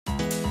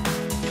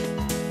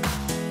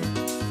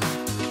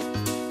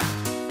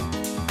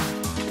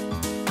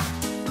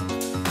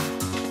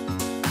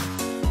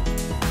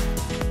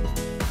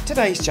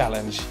Today's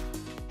challenge: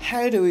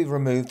 how do we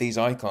remove these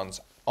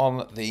icons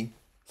on the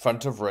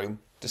front of room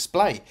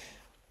display?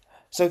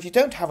 So if you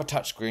don't have a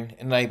touchscreen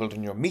enabled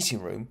in your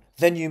meeting room,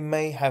 then you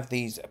may have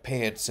these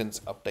appeared since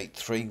update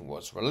 3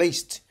 was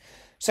released.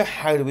 So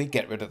how do we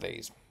get rid of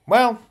these?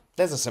 Well,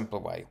 there's a simple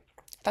way.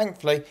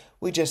 Thankfully,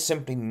 we just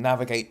simply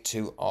navigate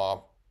to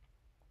our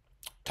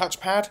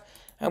touchpad,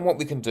 and what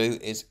we can do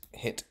is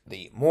hit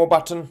the More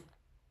button.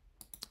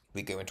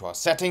 We go into our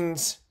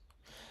settings,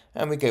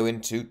 and we go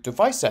into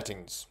device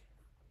settings.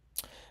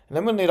 And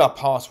then we'll need our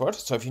password.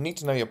 So if you need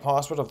to know your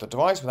password of the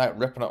device without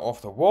ripping it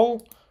off the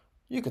wall,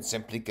 you can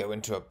simply go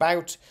into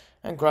About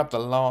and grab the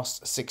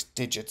last 6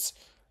 digits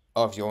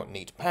of your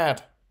neat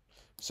pad.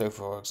 So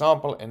for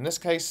example, in this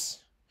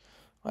case,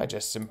 I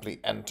just simply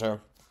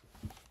enter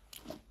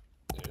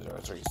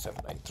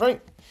 03783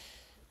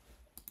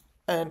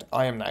 and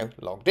I am now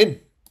logged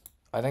in.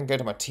 I then go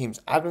to my Teams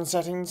admin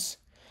settings,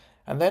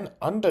 and then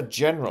under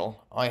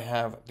General, I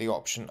have the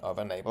option of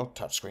Enable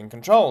Touchscreen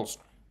Controls.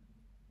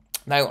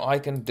 Now I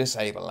can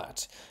disable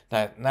that.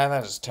 Now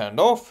that is turned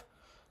off,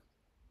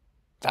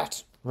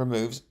 that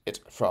removes it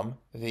from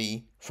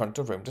the front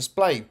of room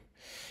display.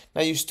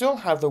 Now you still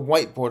have the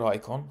whiteboard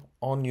icon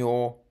on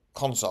your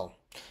console,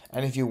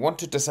 and if you want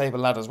to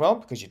disable that as well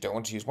because you don't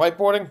want to use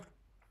whiteboarding,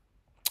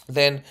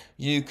 then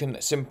you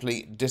can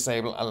simply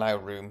disable Allow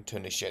Room to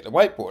initiate the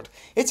whiteboard.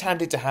 It's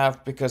handy to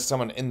have because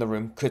someone in the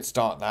room could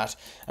start that,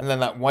 and then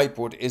that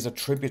whiteboard is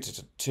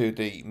attributed to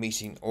the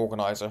meeting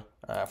organizer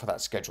for that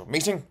scheduled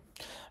meeting.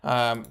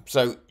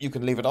 So you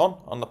can leave it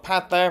on the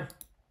pad there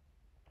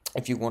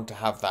if you want to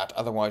have that.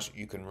 Otherwise,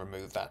 you can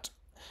remove that,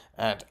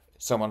 and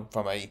someone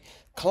from a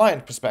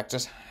client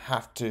perspective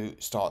have to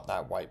start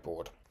that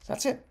whiteboard.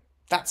 That's it.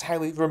 That's how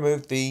we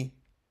remove the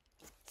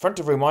front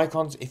of room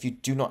icons if you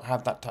do not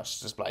have that touch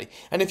display.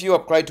 And if you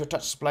upgrade to a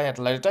touch display at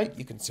a later date,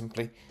 you can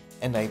simply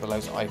enable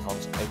those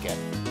icons again.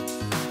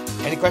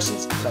 Any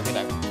questions? Let me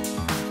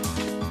know.